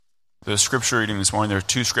The scripture reading this morning, there are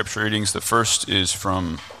two scripture readings. The first is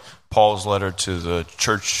from Paul's letter to the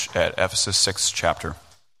church at Ephesus, 6th chapter.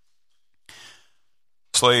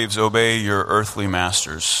 Slaves, obey your earthly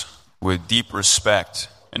masters with deep respect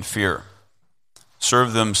and fear.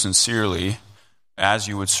 Serve them sincerely as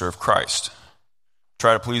you would serve Christ.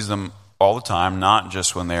 Try to please them all the time, not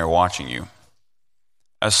just when they are watching you.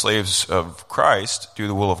 As slaves of Christ, do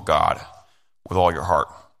the will of God with all your heart.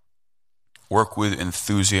 Work with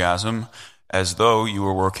enthusiasm as though you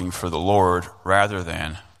were working for the Lord rather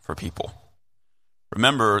than for people.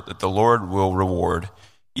 Remember that the Lord will reward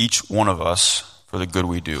each one of us for the good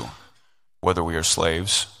we do, whether we are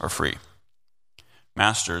slaves or free.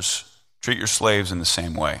 Masters, treat your slaves in the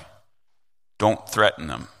same way. Don't threaten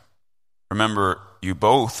them. Remember, you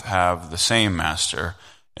both have the same master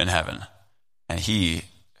in heaven, and he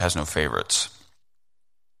has no favorites.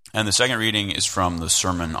 And the second reading is from the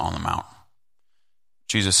Sermon on the Mount.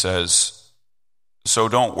 Jesus says, "So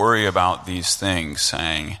don't worry about these things,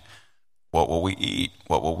 saying, 'What will we eat?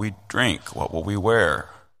 What will we drink? What will we wear?'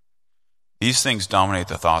 These things dominate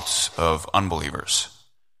the thoughts of unbelievers.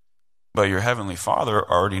 But your heavenly Father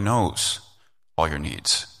already knows all your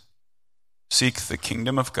needs. Seek the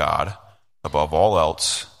kingdom of God above all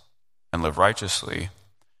else and live righteously,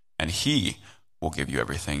 and he will give you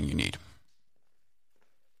everything you need."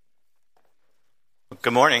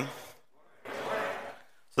 Good morning.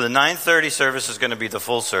 So the 9:30 service is going to be the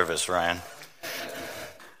full service,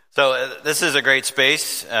 So this is a great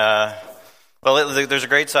space. There's a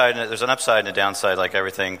great side, and there's an upside and a downside, like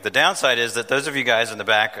everything. The downside is that those of you guys in the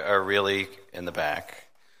back are really in the back.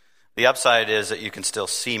 The upside is that you can still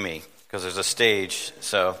see me because there's a stage.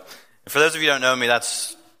 So for those of you who don't know me, that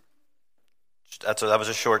was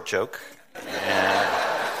a short joke.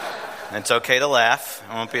 And it's okay to laugh.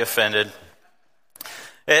 I won't be offended.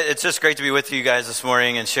 It's just great to be with you guys this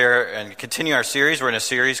morning and share and continue our series. We're in a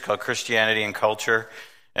series called Christianity and Culture.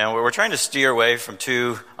 And we're trying to steer away from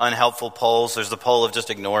two unhelpful poles. There's the pole of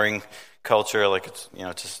just ignoring culture, like it's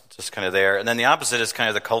just kind of there. And then the opposite is kind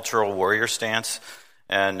of the cultural warrior stance.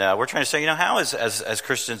 And we're trying to say, how as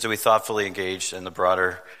Christians do we thoughtfully engage in the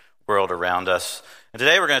broader world around us? And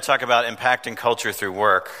today we're going to talk about impacting culture through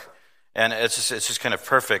work. And it's just kind of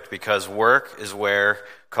perfect because work is where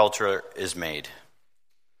culture is made.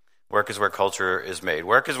 Work is where culture is made.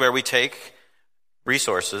 Work is where we take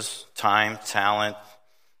resources, time, talent,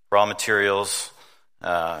 raw materials,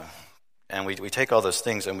 and we take all those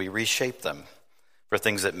things and we reshape them for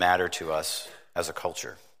things that matter to us as a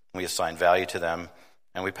culture. We assign value to them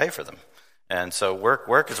and we pay for them. And so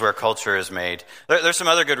work is where culture is made. There's some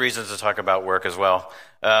other good reasons to talk about work as well.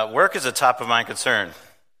 Work is a top of mind concern.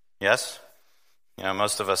 Yes?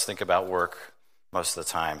 Most of us think about work most of the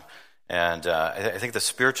time. And I think the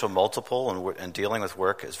spiritual multiple in dealing with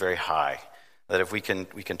work is very high. That if we can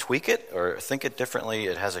tweak it or think it differently,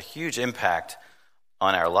 it has a huge impact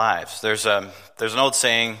on our lives. There's an old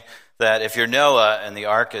saying that if you're Noah and the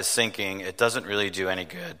ark is sinking, it doesn't really do any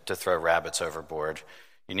good to throw rabbits overboard.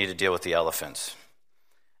 You need to deal with the elephants.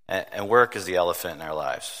 And work is the elephant in our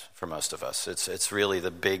lives for most of us. It's really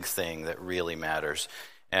the big thing that really matters.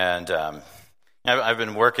 And I've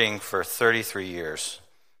been working for 33 years.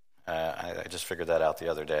 I just figured that out the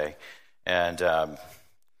other day. And,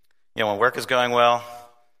 when work is going well,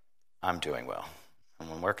 I'm doing well. And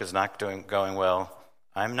when work is not going well,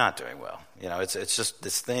 I'm not doing well. It's just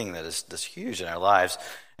this thing that is this huge in our lives.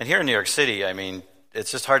 And here in New York City,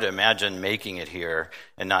 it's just hard to imagine making it here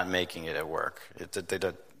and not making it at work.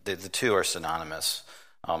 The two are synonymous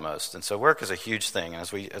almost. And so work is a huge thing. And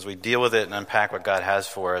as we deal with it and unpack what God has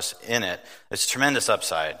for us in it, it's tremendous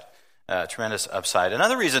upside. Tremendous upside.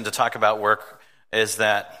 Another reason to talk about work is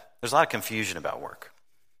that there's a lot of confusion about work.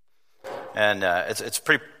 And it's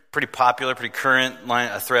pretty popular, pretty current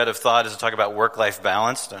a thread of thought is to talk about work-life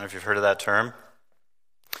balance. I don't know if you've heard of that term.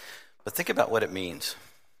 But think about what it means.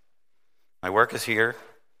 My work is here,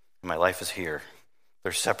 and my life is here.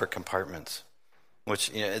 They're separate compartments.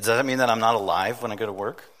 Which, does that mean that I'm not alive when I go to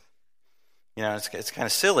work? It's kind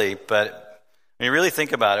of silly, but when you really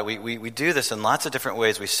think about it, we do this in lots of different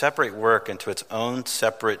ways. We separate work into its own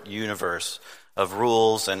separate universe of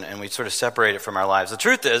rules, and we sort of separate it from our lives. The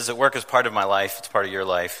truth is that work is part of my life. It's part of your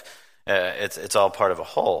life. It's all part of a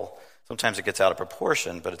whole. Sometimes it gets out of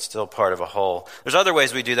proportion, but it's still part of a whole. There's other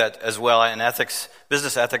ways we do that as well. In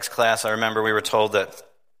business ethics class, I remember we were told that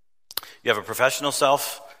you have a professional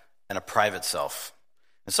self and a private self.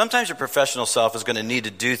 And sometimes your professional self is going to need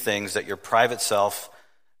to do things that your private self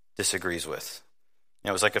disagrees with.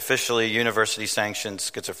 It was like officially university-sanctioned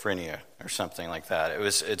schizophrenia or something like that.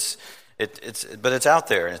 But it's out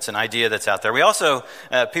there, and it's an idea that's out there. We also,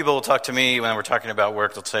 people will talk to me when we're talking about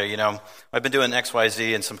work. They'll say, I've been doing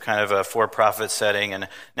XYZ in some kind of a for-profit setting, and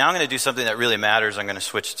now I'm going to do something that really matters. I'm going to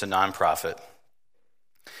switch to nonprofit,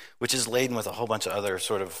 which is laden with a whole bunch of other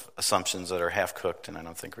sort of assumptions that are half-cooked, and I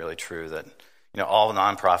don't think really true, that all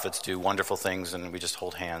nonprofits do wonderful things, and we just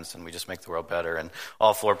hold hands, and we just make the world better, and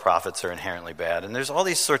all for-profits are inherently bad. And there's all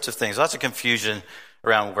these sorts of things, lots of confusion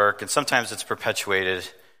around work, and sometimes it's perpetuated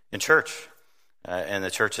in church. And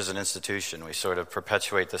the church is an institution. We sort of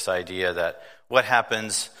perpetuate this idea that what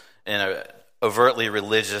happens in an overtly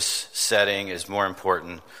religious setting is more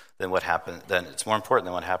important than what happens. Then it's more important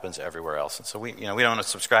than what happens everywhere else. And so we don't want to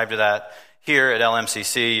subscribe to that. Here at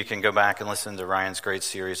LMCC, you can go back and listen to Ryan's great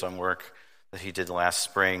series on work that he did last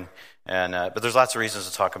spring. And but there's lots of reasons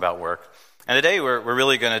to talk about work. And today we're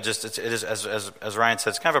really going to just, it is, as Ryan said,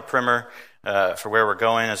 it's kind of a primer for where we're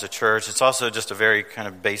going as a church. It's also just a very kind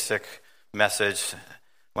of basic message,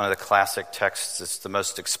 one of the classic texts. It's the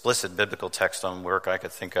most explicit biblical text on work I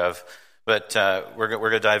could think of. But we're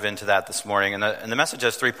going to dive into that this morning. And the message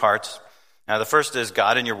has three parts. Now, the first is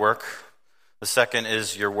God and your work. The second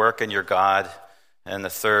is your work and your God. And the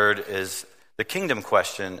third is the kingdom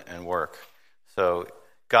question and work. So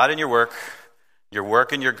God and your work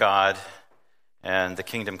and your God, and the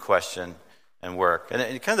kingdom question and work. And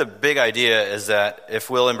kind of the big idea is that if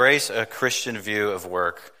we'll embrace a Christian view of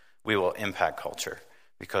work, we will impact culture,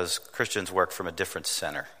 because Christians work from a different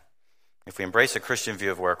center. If we embrace a Christian view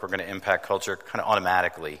of work, we're going to impact culture kind of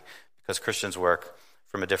automatically, because Christians work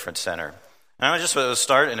from a different center. And I want to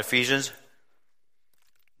start in Ephesians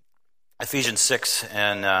 6,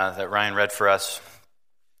 and that Ryan read for us.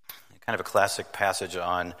 Kind of a classic passage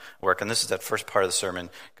on work. And this is that first part of the sermon,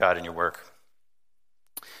 God and your work.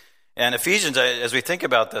 And Ephesians, as we think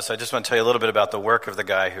about this, I just want to tell you a little bit about the work of the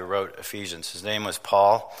guy who wrote Ephesians. His name was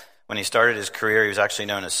Paul. When he started his career, he was actually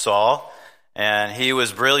known as Saul, and he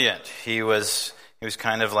was brilliant. He was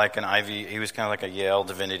kind of like a Yale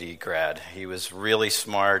divinity grad. He was really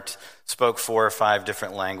smart, spoke 4 or 5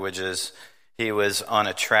 different languages. He was on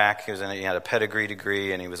a track. He had a pedigree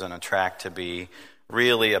degree, and he was on a track to be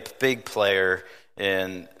really a big player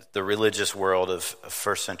in the religious world of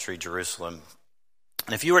first century Jerusalem.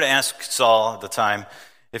 And if you were to ask Saul at the time,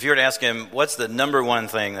 if you were to ask him, what's the number one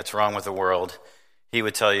thing that's wrong with the world, he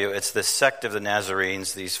would tell you it's this sect of the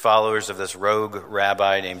Nazarenes, these followers of this rogue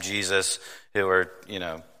rabbi named Jesus, who are,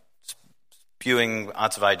 spewing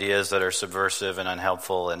lots of ideas that are subversive and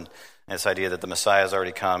unhelpful, and this idea that the Messiah has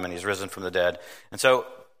already come and he's risen from the dead. And so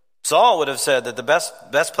Saul would have said that the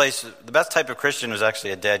best type of Christian was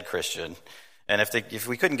actually a dead Christian. And if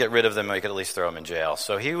we couldn't get rid of them, we could at least throw them in jail.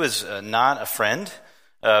 So he was not a friend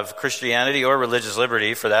of Christianity or religious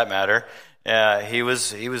liberty, for that matter. He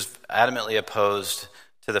was adamantly opposed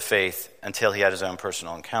to the faith until he had his own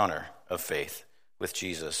personal encounter of faith with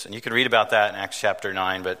Jesus. And you can read about that in Acts chapter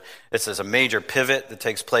 9, but it's a major pivot that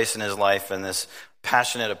takes place in his life, and this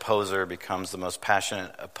passionate opposer becomes the most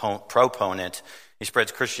passionate proponent. He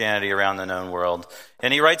spreads Christianity around the known world.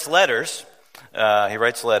 And he writes letters.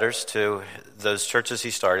 To those churches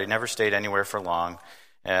he started. He never stayed anywhere for long.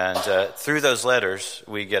 And through those letters,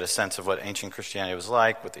 we get a sense of what ancient Christianity was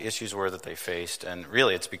like, what the issues were that they faced. And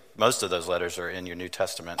really, most of those letters are in your New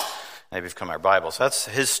Testament. They've become our Bible. So that's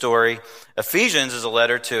his story. Ephesians is a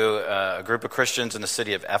letter to a group of Christians in the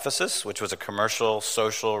city of Ephesus, which was a commercial,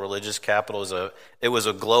 social, religious capital. It was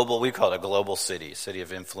a global, we call it a global city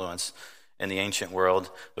of influence in the ancient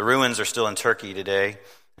world. The ruins are still in Turkey today.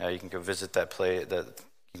 You can go visit that place.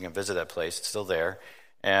 It's still there.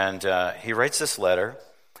 And he writes this letter.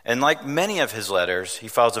 And like many of his letters, he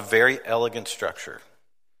follows a very elegant structure.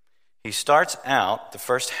 He starts out the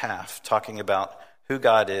first half talking about who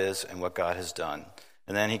God is and what God has done.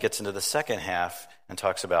 And then he gets into the second half and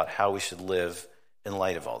talks about how we should live in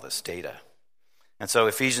light of all this data. And so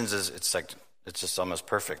Ephesians it's just almost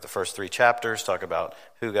perfect. The first 3 chapters talk about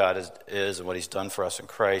who God is and what he's done for us in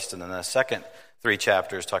Christ. And then the second 3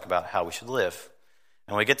 chapters talk about how we should live.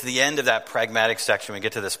 And when we get to the end of that pragmatic section, we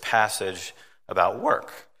get to this passage about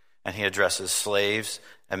work. And he addresses slaves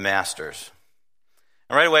and masters.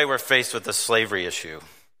 And right away, we're faced with the slavery issue.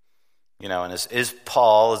 And is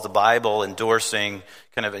the Bible endorsing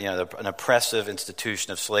kind of an oppressive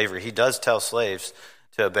institution of slavery? He does tell slaves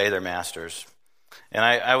to obey their masters. And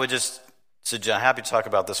I would just suggest, happy to talk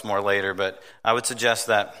about this more later, but I would suggest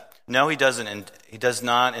that no, he doesn't. He does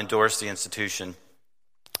not endorse the institution.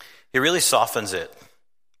 He really softens it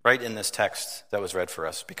right in this text that was read for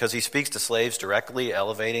us, because he speaks to slaves directly,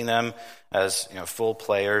 elevating them as full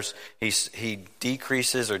players. He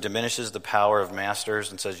decreases or diminishes the power of masters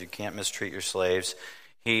and says you can't mistreat your slaves.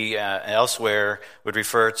 He elsewhere would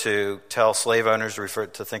tell slave owners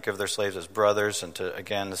to think of their slaves as brothers, and to,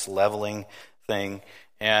 again, this leveling thing.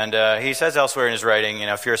 And he says elsewhere in his writing,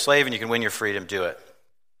 if you're a slave and you can win your freedom, do it.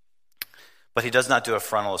 But he does not do a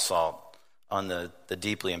frontal assault on the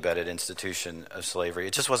deeply embedded institution of slavery.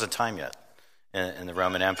 It just wasn't time yet in the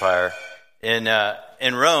Roman Empire. In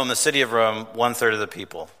Rome, the city of Rome, 1/3 of the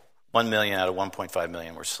people, 1 million out of 1.5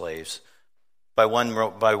 million, were slaves by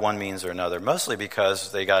one means or another, mostly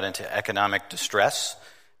because they got into economic distress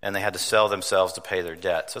and they had to sell themselves to pay their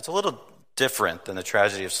debt. So it's a little different than the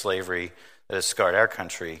tragedy of slavery that has scarred our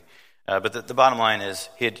country. But the bottom line is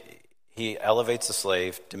he elevates the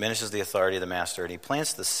slave, diminishes the authority of the master, and he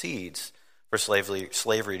plants the seeds for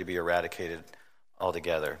slavery to be eradicated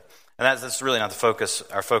altogether. And that's really not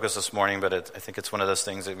our focus this morning, but I think it's one of those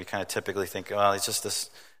things that we kind of typically think, well, it's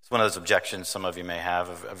one of those objections some of you may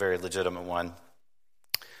have, a very legitimate one.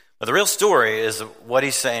 But the real story is what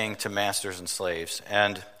he's saying to masters and slaves.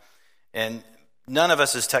 And none of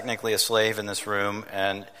us is technically a slave in this room,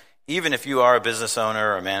 and even if you are a business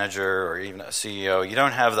owner or a manager or even a CEO, you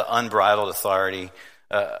don't have the unbridled authority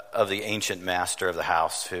of the ancient master of the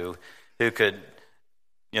house who could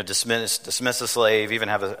dismiss a slave, even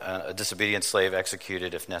have a disobedient slave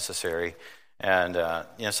executed if necessary. And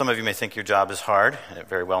some of you may think your job is hard, and it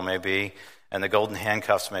very well may be, and the golden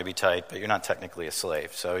handcuffs may be tight, but you're not technically a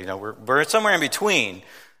slave. So we're somewhere in between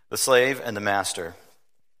the slave and the master.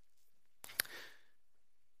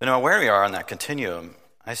 But where we are on that continuum,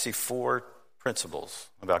 I see 4 principles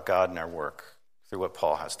about God and our work through what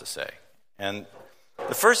Paul has to say. And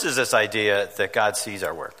the first is this idea that God sees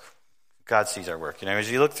our work. God sees our work.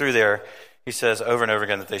 As you look through there, he says over and over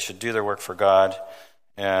again that they should do their work for God.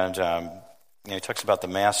 And he talks about the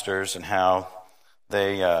masters and how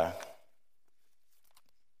the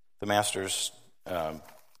masters are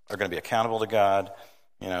going to be accountable to God.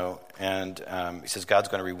 And he says God's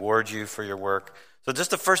going to reward you for your work. So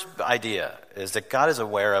just the first idea is that God is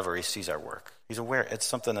aware of, or he sees our work. He's aware. It's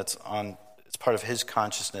something it's part of his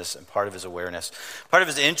consciousness and part of his awareness, part of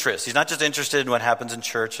his interest. He's not just interested in what happens in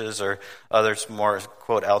churches or other more,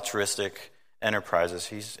 quote, altruistic enterprises.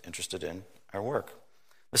 He's interested in our work.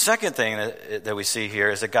 The second thing that we see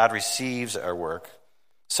here is that God receives our work.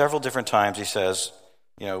 Several different times he says,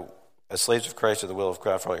 as slaves of Christ, or the will of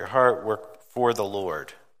God for all your heart, work for the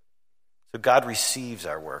Lord. So God receives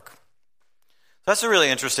our work. That's a really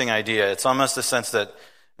interesting idea. It's almost the sense that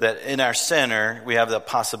in our center, we have the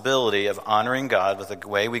possibility of honoring God with the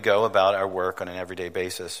way we go about our work on an everyday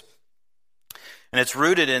basis. And it's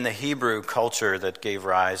rooted in the Hebrew culture that gave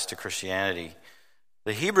rise to Christianity.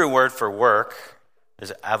 The Hebrew word for work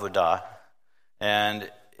is avodah, and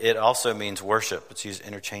it also means worship. It's used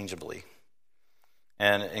interchangeably.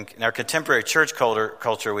 And in our contemporary church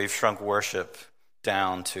culture, we've shrunk worship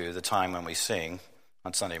down to the time when we sing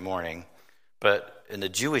on Sunday morning. But in the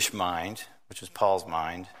Jewish mind, which was Paul's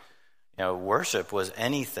mind, worship was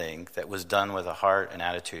anything that was done with a heart and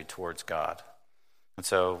attitude towards God. And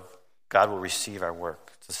so God will receive our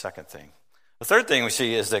work. It's the second thing. The third thing we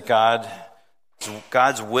see is that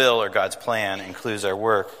God's will or God's plan includes our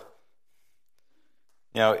work.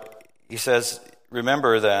 He says,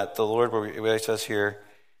 remember that the Lord, what he says here,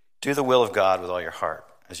 do the will of God with all your heart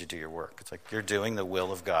as you do your work. It's like you're doing the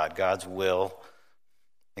will of God. God's will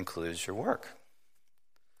includes your work.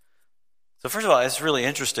 So first of all, it's really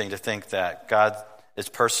interesting to think that God is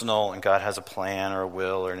personal and God has a plan or a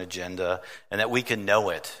will or an agenda, and that we can know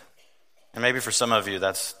it. And maybe for some of you,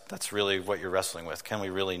 that's really what you're wrestling with. Can we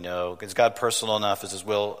really know? Is God personal enough? Is his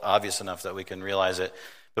will obvious enough that we can realize it?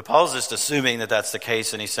 But Paul's just assuming that that's the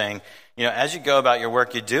case, and he's saying, as you go about your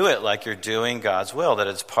work, you do it like you're doing God's will, that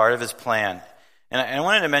it's part of his plan. And I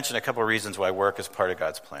wanted to mention a couple of reasons why work is part of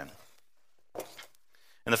God's plan.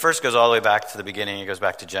 And the first goes all the way back to the beginning. It goes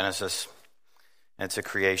back to Genesis and to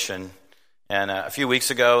creation. And a few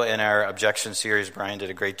weeks ago in our objection series, Brian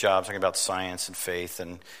did a great job talking about science and faith.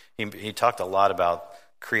 And he talked a lot about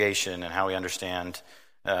creation and how we understand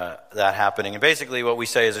that happening. And basically what we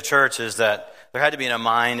say as a church is that there had to be a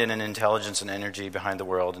mind and an intelligence and energy behind the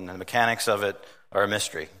world. And the mechanics of it are a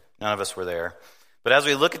mystery. None of us were there. But as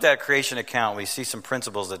we look at that creation account, we see some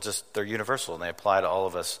principles that they're universal and they apply to all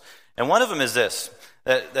of us. And one of them is this.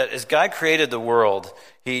 That as God created the world,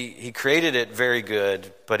 he created it very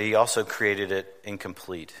good, but he also created it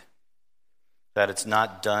incomplete. That it's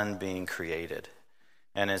not done being created.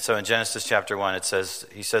 And so in Genesis chapter 1,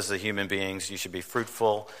 he says to human beings, you should be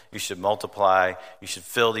fruitful, you should multiply, you should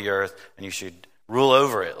fill the earth, and you should rule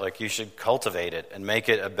over it. Like you should cultivate it and make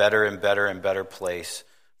it a better and better and better place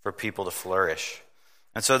for people to flourish.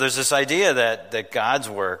 And so there's this idea that God's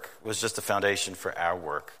work was just the foundation for our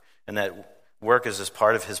work, and that work is just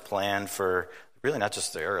part of his plan for really not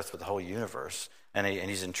just the earth, but the whole universe, and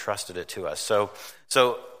he's entrusted it to us.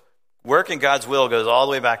 So work in God's will goes all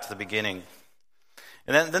the way back to the beginning.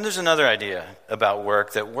 And then there's another idea about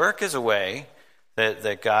work, that work is a way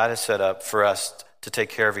that God has set up for us to take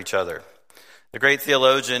care of each other. The great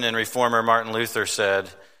theologian and reformer Martin Luther said,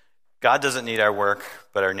 God doesn't need our work,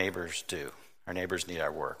 but our neighbors do. Our neighbors need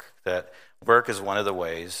our work. That work is one of the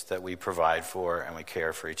ways that we provide for and we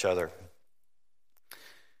care for each other.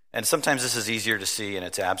 And sometimes this is easier to see in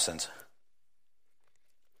its absence.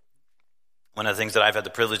 One of the things that I've had the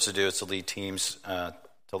privilege to do is to lead teams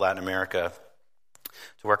to Latin America,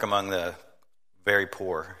 to work among the very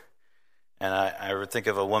poor. And I would think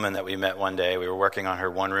of a woman that we met one day. We were working on her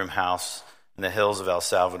one-room house in the hills of El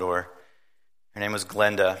Salvador. Her name was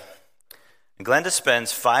Glenda. And Glenda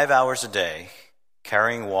spends 5 hours a day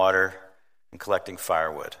carrying water and collecting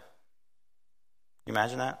firewood. Can you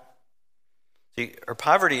imagine that? See, her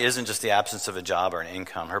poverty isn't just the absence of a job or an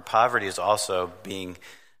income. Her poverty is also being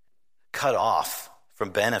cut off from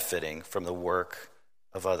benefiting from the work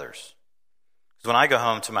of others. Because when I go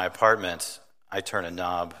home to my apartment, I turn a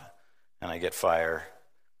knob and I get fire.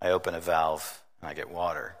 I open a valve and I get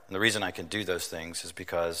water. And the reason I can do those things is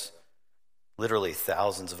because literally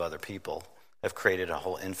thousands of other people have created a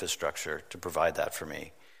whole infrastructure to provide that for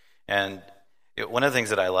me. And one of the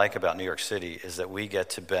things that I like about New York City is that we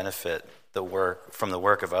get to benefit from the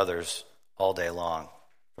work of others all day long,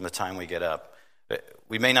 from the time we get up.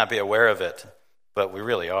 We may not be aware of it, but we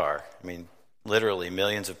really are. I mean, literally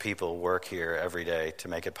millions of people work here every day to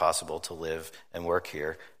make it possible to live and work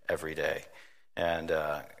here every day. And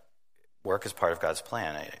work is part of God's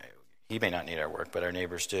plan. He may not need our work, but our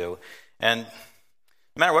neighbors do. And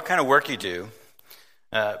no matter what kind of work you do,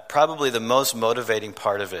 probably the most motivating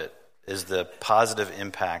part of it is the positive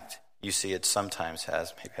impact you see it sometimes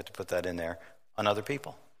has, maybe I have to put that in there, on other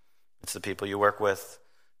people. It's the people you work with.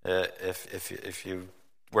 If you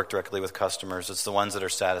work directly with customers, it's the ones that are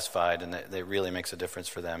satisfied, and it really makes a difference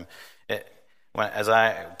for them.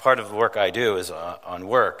 Part of the work I do is on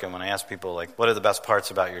work, and when I ask people, like, what are the best parts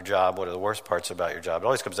about your job, what are the worst parts about your job, it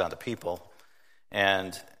always comes down to people.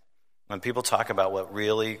 And when people talk about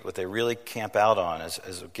what they really camp out on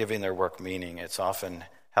as giving their work meaning, it's often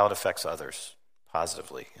how it affects others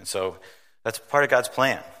positively. And so that's part of God's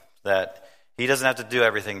plan, that he doesn't have to do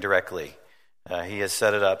everything directly. He has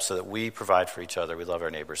set it up so that we provide for each other. We love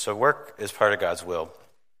our neighbors. So work is part of God's will.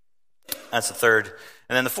 That's the third.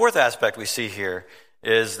 And then the fourth aspect we see here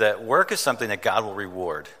is that work is something that God will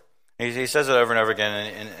reward. He says it over and over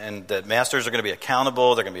again, and that masters are going to be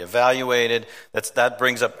accountable, they're going to be evaluated. That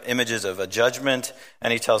brings up images of a judgment,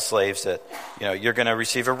 and he tells slaves that you're going to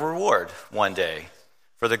receive a reward one day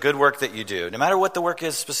for the good work that you do. No matter what the work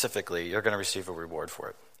is specifically, you're going to receive a reward for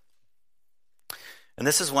it. And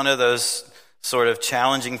this is one of those sort of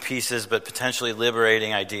challenging pieces, but potentially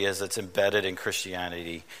liberating ideas that's embedded in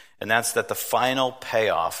Christianity, and that's that the final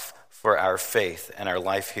payoff for our faith and our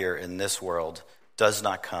life here in this world does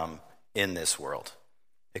not come in this world.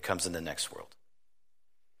 It comes in the next world.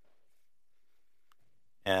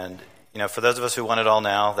 And, for those of us who want it all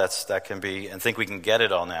now, that can be, and think we can get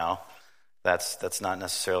it all now, that's not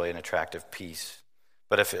necessarily an attractive piece.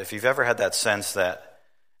 But if you've ever had that sense that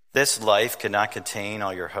this life cannot contain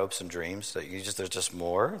all your hopes and dreams, that there's just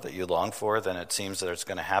more that you long for than it seems that it's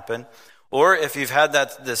going to happen, or if you've had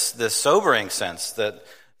this sobering sense that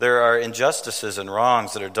there are injustices and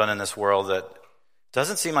wrongs that are done in this world that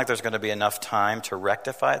doesn't seem like there's going to be enough time to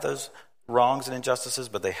rectify those wrongs and injustices,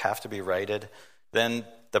 but they have to be righted, then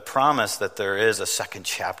the promise that there is a second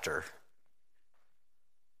chapter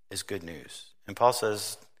is good news. And Paul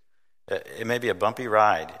says it may be a bumpy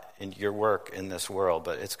ride in your work in this world,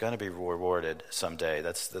 but it's going to be rewarded someday.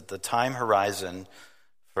 That's the time horizon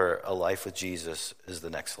for a life with Jesus is the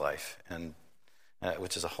next life, and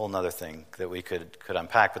which is a whole other thing that we could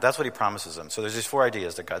unpack. But that's what he promises them. So there's these four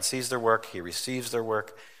ideas: that God sees their work, he receives their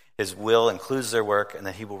work, his will includes their work, and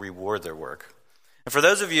that he will reward their work. And for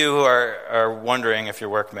those of you who are wondering if your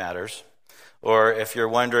work matters, or if you're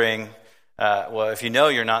wondering, if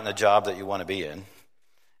you're not in the job that you want to be in,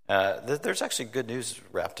 there's actually good news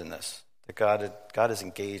wrapped in this. That God is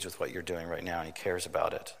engaged with what you're doing right now, and he cares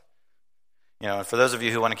about it. And for those of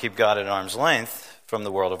you who want to keep God at arm's length from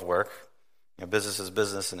the world of work, business is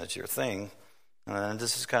business and it's your thing, and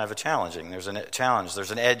this is kind of challenging. There's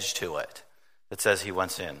an edge to it that says he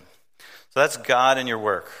wants in. So that's God and your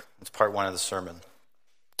work. That's part one of the sermon.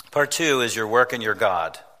 Part two is your work and your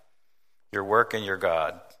God. Your work and your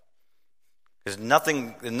God. There's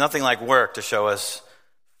nothing like work to show us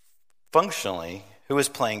functionally, who is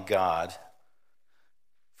playing God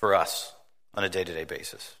for us on a day-to-day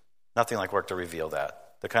basis? Nothing like work to reveal that.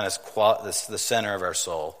 The kind of the center of our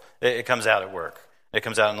soul. It comes out at work. It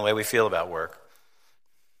comes out in the way we feel about work.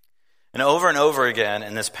 And over again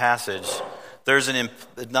in this passage, there's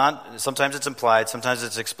sometimes it's implied, sometimes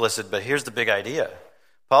it's explicit, but here's the big idea.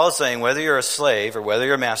 Paul is saying whether you're a slave or whether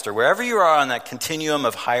you're a master, wherever you are on that continuum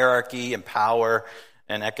of hierarchy and power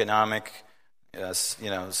and economic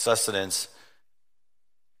sustenance,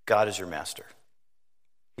 God is your master.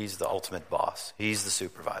 He's the ultimate boss. He's the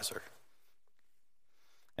supervisor.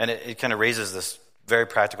 And it kind of raises this very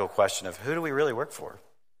practical question of who do we really work for?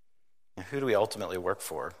 And who do we ultimately work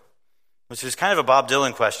for? Which is kind of a Bob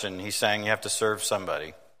Dylan question. He's saying you have to serve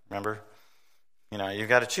somebody. Remember? You've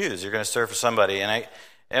got to choose. You're going to serve for somebody.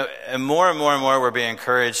 And more and more we're being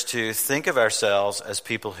encouraged to think of ourselves as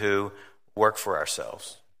people who work for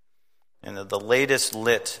ourselves. And the latest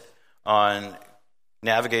lit on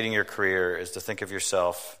navigating your career is to think of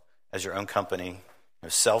yourself as your own company,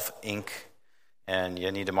 self-inc, and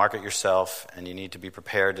you need to market yourself, and you need to be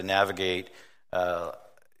prepared to navigate,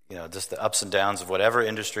 just the ups and downs of whatever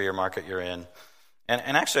industry or market you're in.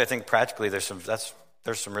 And actually, I think practically there's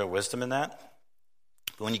some real wisdom in that.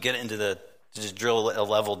 But when you get into to just drill a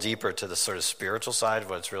level deeper to the sort of spiritual side of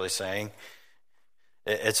what it's really saying,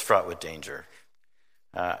 it's fraught with danger.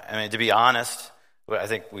 To be honest, I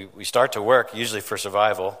think we start to work usually for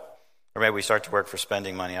survival, or maybe we start to work for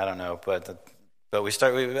spending money. I don't know, but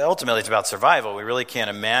ultimately it's about survival. We really can't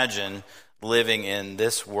imagine living in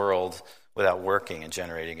this world without working and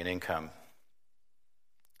generating an income.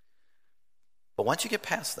 But once you get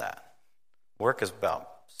past that, work is about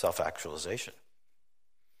self-actualization.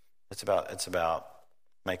 It's about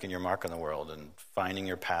making your mark on the world and finding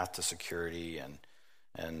your path to security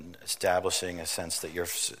and establishing a sense that your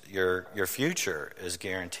future is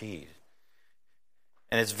guaranteed.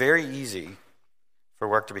 And it's very easy for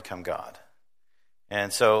work to become God.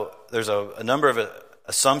 And so there's a number of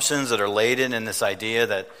assumptions that are laden in this idea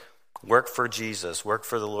that work for Jesus, work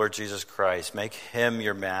for the Lord Jesus Christ, make him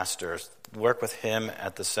your master, work with him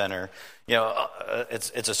at the center.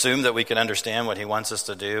 It's assumed that we can understand what he wants us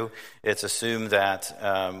to do. It's assumed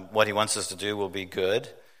that what he wants us to do will be good.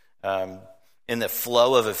 In the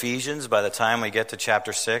flow of Ephesians, by the time we get to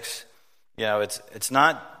chapter 6, it's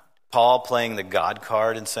not Paul playing the God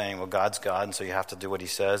card and saying, well, God's God, and so you have to do what he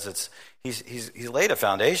says. He's laid a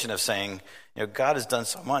foundation of saying, God has done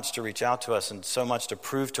so much to reach out to us and so much to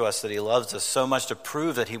prove to us that he loves us, so much to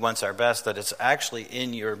prove that he wants our best, that it's actually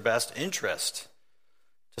in your best interest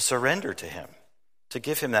to surrender to him, to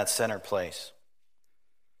give him that center place.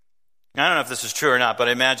 I don't know if this is true or not, but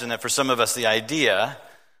I imagine that for some of us, the idea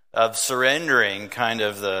of surrendering kind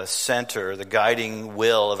of the center, the guiding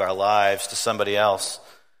will of our lives to somebody else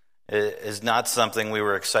is not something we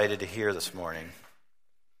were excited to hear this morning.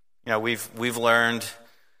 We've learned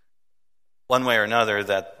one way or another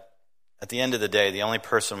that at the end of the day, the only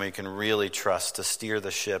person we can really trust to steer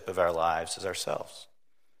the ship of our lives is ourselves.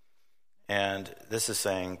 And this is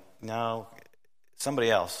saying, no,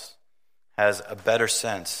 somebody else has a better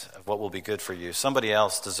sense of what will be good for you. Somebody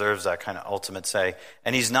else deserves that kind of ultimate say,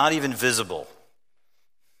 and he's not even visible.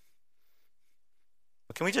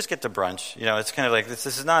 But can we just get to brunch? It's kind of like this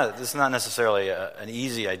is not necessarily an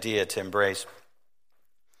easy idea to embrace.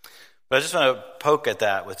 But I just want to poke at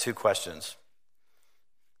that with two questions.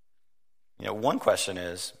 One question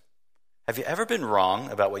is, have you ever been wrong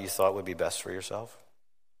about what you thought would be best for yourself?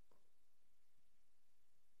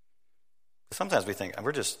 Sometimes we think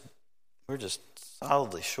we're just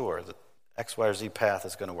solidly sure that X, Y, or Z path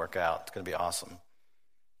is going to work out. It's going to be awesome.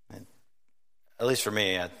 And at least for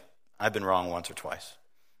me, I've been wrong once or twice.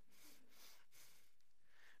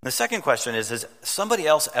 And the second question is, has somebody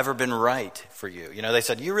else ever been right for you? They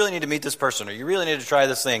said, you really need to meet this person, or you really need to try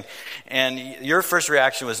this thing. And your first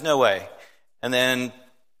reaction was, no way. And then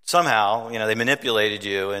somehow, they manipulated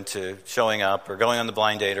you into showing up or going on the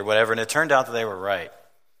blind date or whatever, and it turned out that they were right.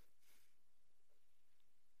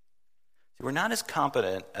 We're not as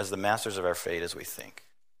competent as the masters of our fate as we think.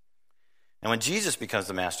 And when Jesus becomes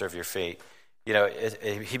the master of your fate,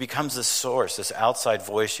 he becomes this source, this outside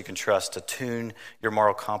voice you can trust to tune your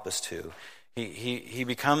moral compass to. He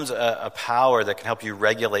becomes a power that can help you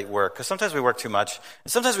regulate work. Because sometimes we work too much,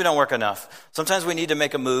 and sometimes we don't work enough. Sometimes we need to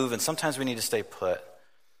make a move, and sometimes we need to stay put.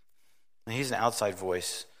 And he's an outside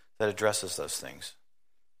voice that addresses those things.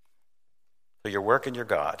 So your work and your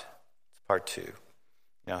God, it's part 2.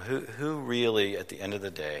 Who really, at the end of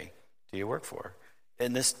the day, do you work for?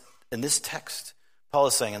 In this text, Paul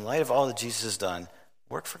is saying, in light of all that Jesus has done,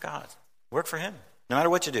 work for God. Work for him, no matter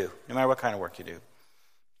what you do, no matter what kind of work you do.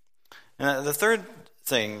 And the third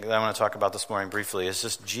thing that I want to talk about this morning briefly is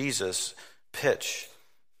just Jesus' pitch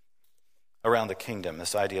around the kingdom,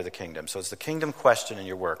 this idea of the kingdom. So it's the kingdom question in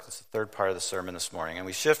your work. That's the third part of the sermon this morning. And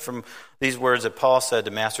we shift from these words that Paul said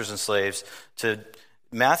to masters and slaves to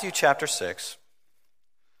Matthew chapter 6,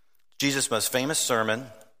 Jesus' most famous sermon.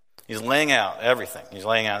 He's laying out everything. He's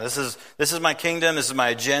laying out, this is my kingdom, this is my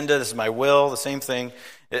agenda, this is my will, the same thing.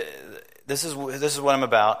 This is what I'm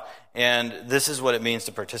about, and this is what it means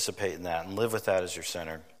to participate in that and live with that as your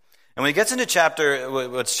center. And when he gets into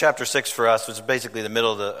what's chapter 6 for us, which is basically the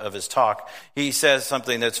middle of his talk, he says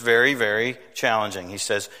something that's very, very challenging. He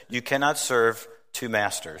says, you cannot serve two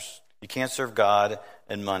masters. You can't serve God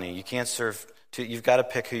and money. You can't serve you've got to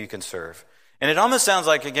pick who you can serve. And it almost sounds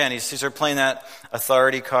like, again, he's sort of playing that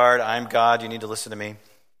authority card. I'm God, you need to listen to me.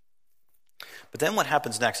 But then what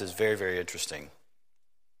happens next is very, very interesting.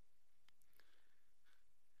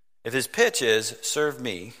 If his pitch is, serve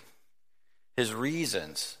me, his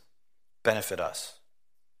reasons benefit us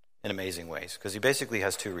in amazing ways, because he basically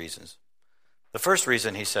has two reasons. The first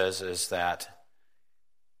reason he says is that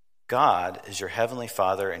God is your heavenly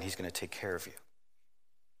Father and he's going to take care of you.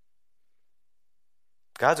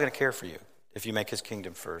 God's going to care for you if you make his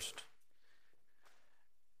kingdom first.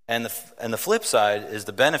 And the flip side is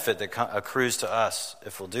the benefit that accrues to us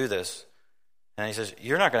if we'll do this. And he says,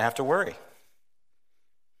 you're not going to have to worry.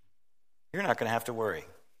 You're not going to have to worry.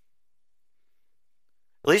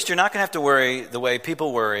 At least you're not going to have to worry the way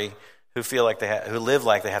people worry who feel like who live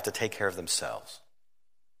like they have to take care of themselves.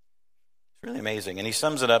 It's really amazing. And he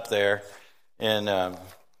sums it up there in,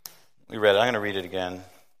 we read it. I'm going to read it again.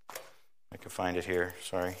 I can find it here.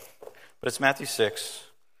 Sorry. But it's Matthew 6,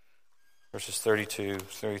 verses 32,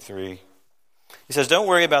 33. He says, don't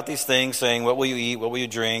worry about these things, saying, what will you eat? What will you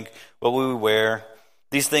drink? What will we wear?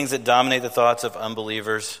 These things that dominate the thoughts of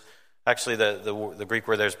unbelievers. Actually, the Greek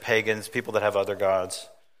word there's pagans, people that have other gods.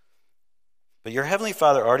 But your heavenly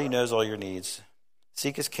Father already knows all your needs.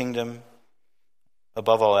 Seek his kingdom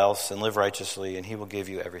above all else and live righteously, and he will give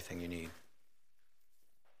you everything you need.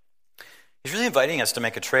 He's really inviting us to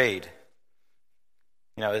make a trade.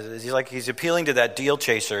 You know, he's appealing to that deal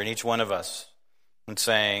chaser in each one of us and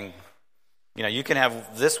saying, you know, you can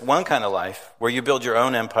have this one kind of life where you build your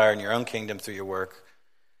own empire and your own kingdom through your work.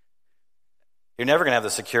 You're never going to have the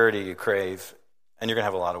security you crave, and you're going to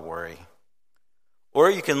have a lot of worry. Or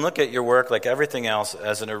you can look at your work like everything else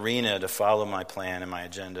as an arena to follow my plan and my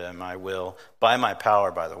agenda and my will, by my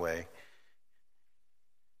power, by the way.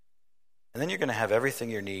 And then you're going to have everything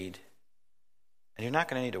you need, and you're not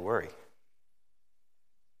going to need to worry.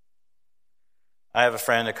 I have a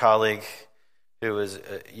friend, a colleague, who is,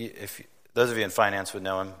 those of you in finance would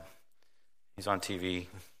know him. He's on TV.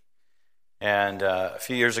 And a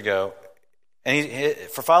few years ago, and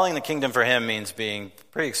for following the kingdom for him means being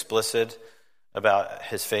pretty explicit about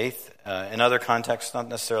his faith in other contexts, not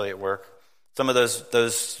necessarily at work. Some of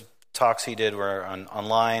those talks he did were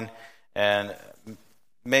online, and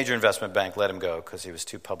major investment bank let him go because he was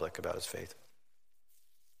too public about his faith.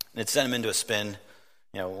 And it sent him into a spin.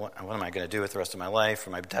 You know, what am I going to do with the rest of my life? Are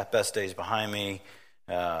my best days behind me?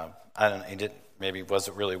 I don't know. Maybe was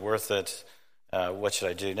it really worth it? What should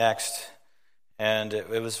I do next? And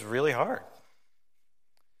it was really hard.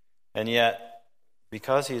 And yet,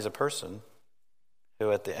 because he's a person who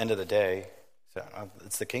at the end of the day,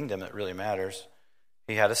 it's the kingdom that really matters,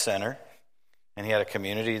 he had a center, and he had a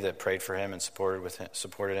community that prayed for him and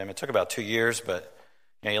supported him. It took about 2 years, but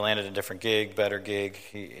you know, he landed a different gig, better gig.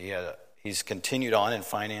 He's continued on in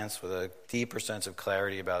finance with a deeper sense of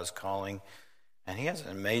clarity about his calling, and he has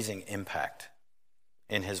an amazing impact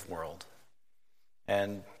in his world.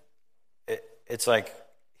 And it's like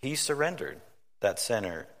he surrendered that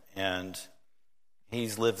center, and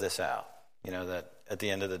he's lived this out. You know, that at the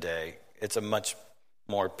end of the day, it's a much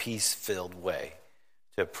more peace-filled way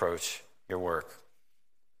to approach your work.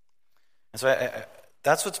 And so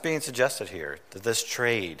that's what's being suggested here, that this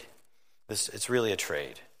trade, it's really a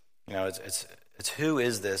trade. You know, it's who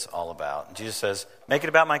is this all about? And Jesus says, make it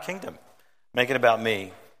about my kingdom. Make it about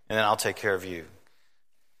me, and then I'll take care of you.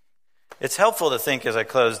 It's helpful to think as I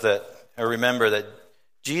close or remember that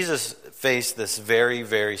Jesus faced this very,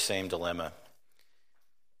 very same dilemma.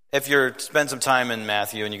 If you spend some time in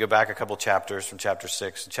Matthew and you go back a couple chapters from chapter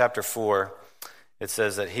 6, in chapter 4, it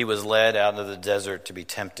says that he was led out into the desert to be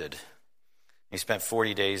tempted. He spent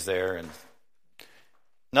 40 days there, and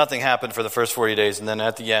nothing happened for the first 40 days. And then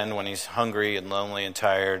at the end, when he's hungry and lonely and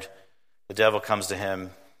tired, the devil comes to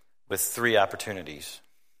him with 3 opportunities.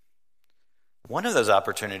 One of those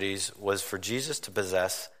opportunities was for Jesus to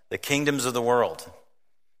possess the kingdoms of the world,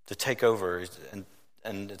 to take over.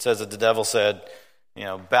 And it says that the devil said,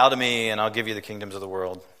 bow to me and I'll give you the kingdoms of the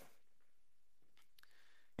world.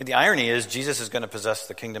 And the irony is Jesus is going to possess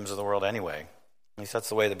the kingdoms of the world anyway. At least that's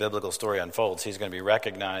the way the biblical story unfolds. He's going to be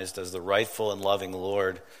recognized as the rightful and loving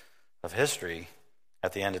Lord of history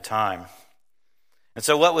at the end of time. And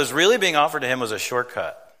so what was really being offered to him was a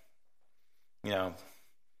shortcut.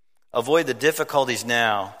 Avoid the difficulties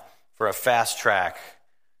now for a fast track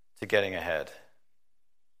to getting ahead.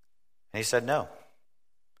 And he said no.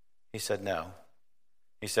 He said no.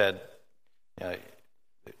 He said,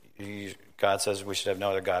 God says we should have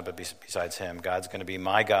no other God but besides him. God's going to be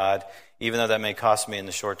my God. Even though that may cost me in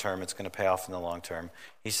the short term, it's going to pay off in the long term.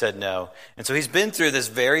 He said no. And so he's been through this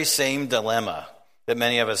very same dilemma that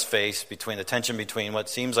many of us face, between the tension between what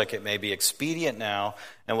seems like it may be expedient now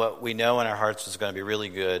and what we know in our hearts is going to be really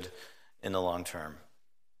good in the long term.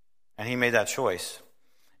 And he made that choice.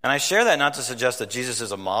 And I share that not to suggest that Jesus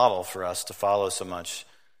is a model for us to follow so much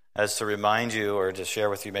as to remind you, or to share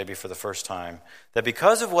with you maybe for the first time, that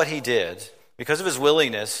because of what he did, because of his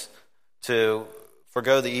willingness to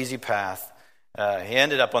forgo the easy path, he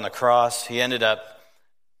ended up on the cross. He ended up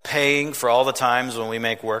paying for all the times when we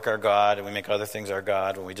make work our God and we make other things our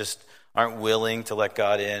God, when we just aren't willing to let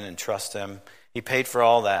God in and trust him. He paid for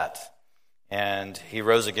all that. And he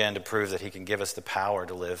rose again to prove that he can give us the power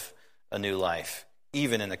to live a new life,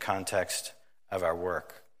 even in the context of our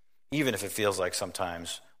work, even if it feels like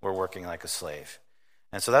sometimes we're working like a slave.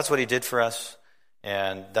 And so that's what he did for us,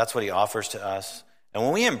 and that's what he offers to us. And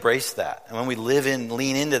when we embrace that, and when we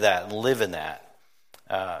lean into that and live in that,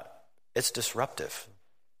 it's disruptive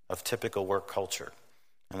of typical work culture.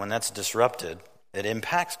 And when that's disrupted, it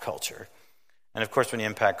impacts culture. And of course, when you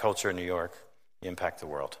impact culture in New York, you impact the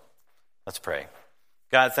world. Let's pray.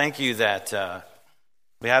 God, thank you that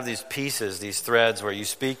we have these pieces, these threads where you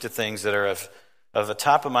speak to things that are of a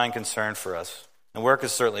top-of-mind concern for us. And work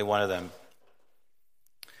is certainly one of them.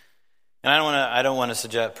 And I don't want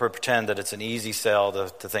to pretend that it's an easy sell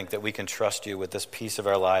to think that we can trust you with this piece of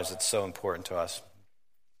our lives that's so important to us.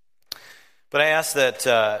 But I ask that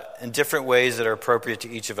in different ways that are appropriate to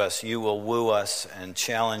each of us, you will woo us and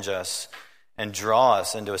challenge us and draw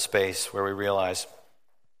us into a space where we realize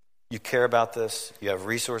you care about this, you have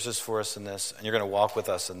resources for us in this, and you're going to walk with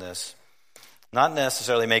us in this. Not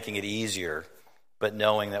necessarily making it easier, but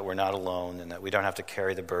knowing that we're not alone and that we don't have to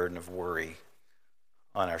carry the burden of worry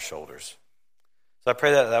on our shoulders. So I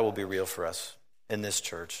pray that that will be real for us in this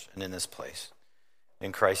church and in this place.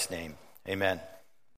 In Christ's name, amen.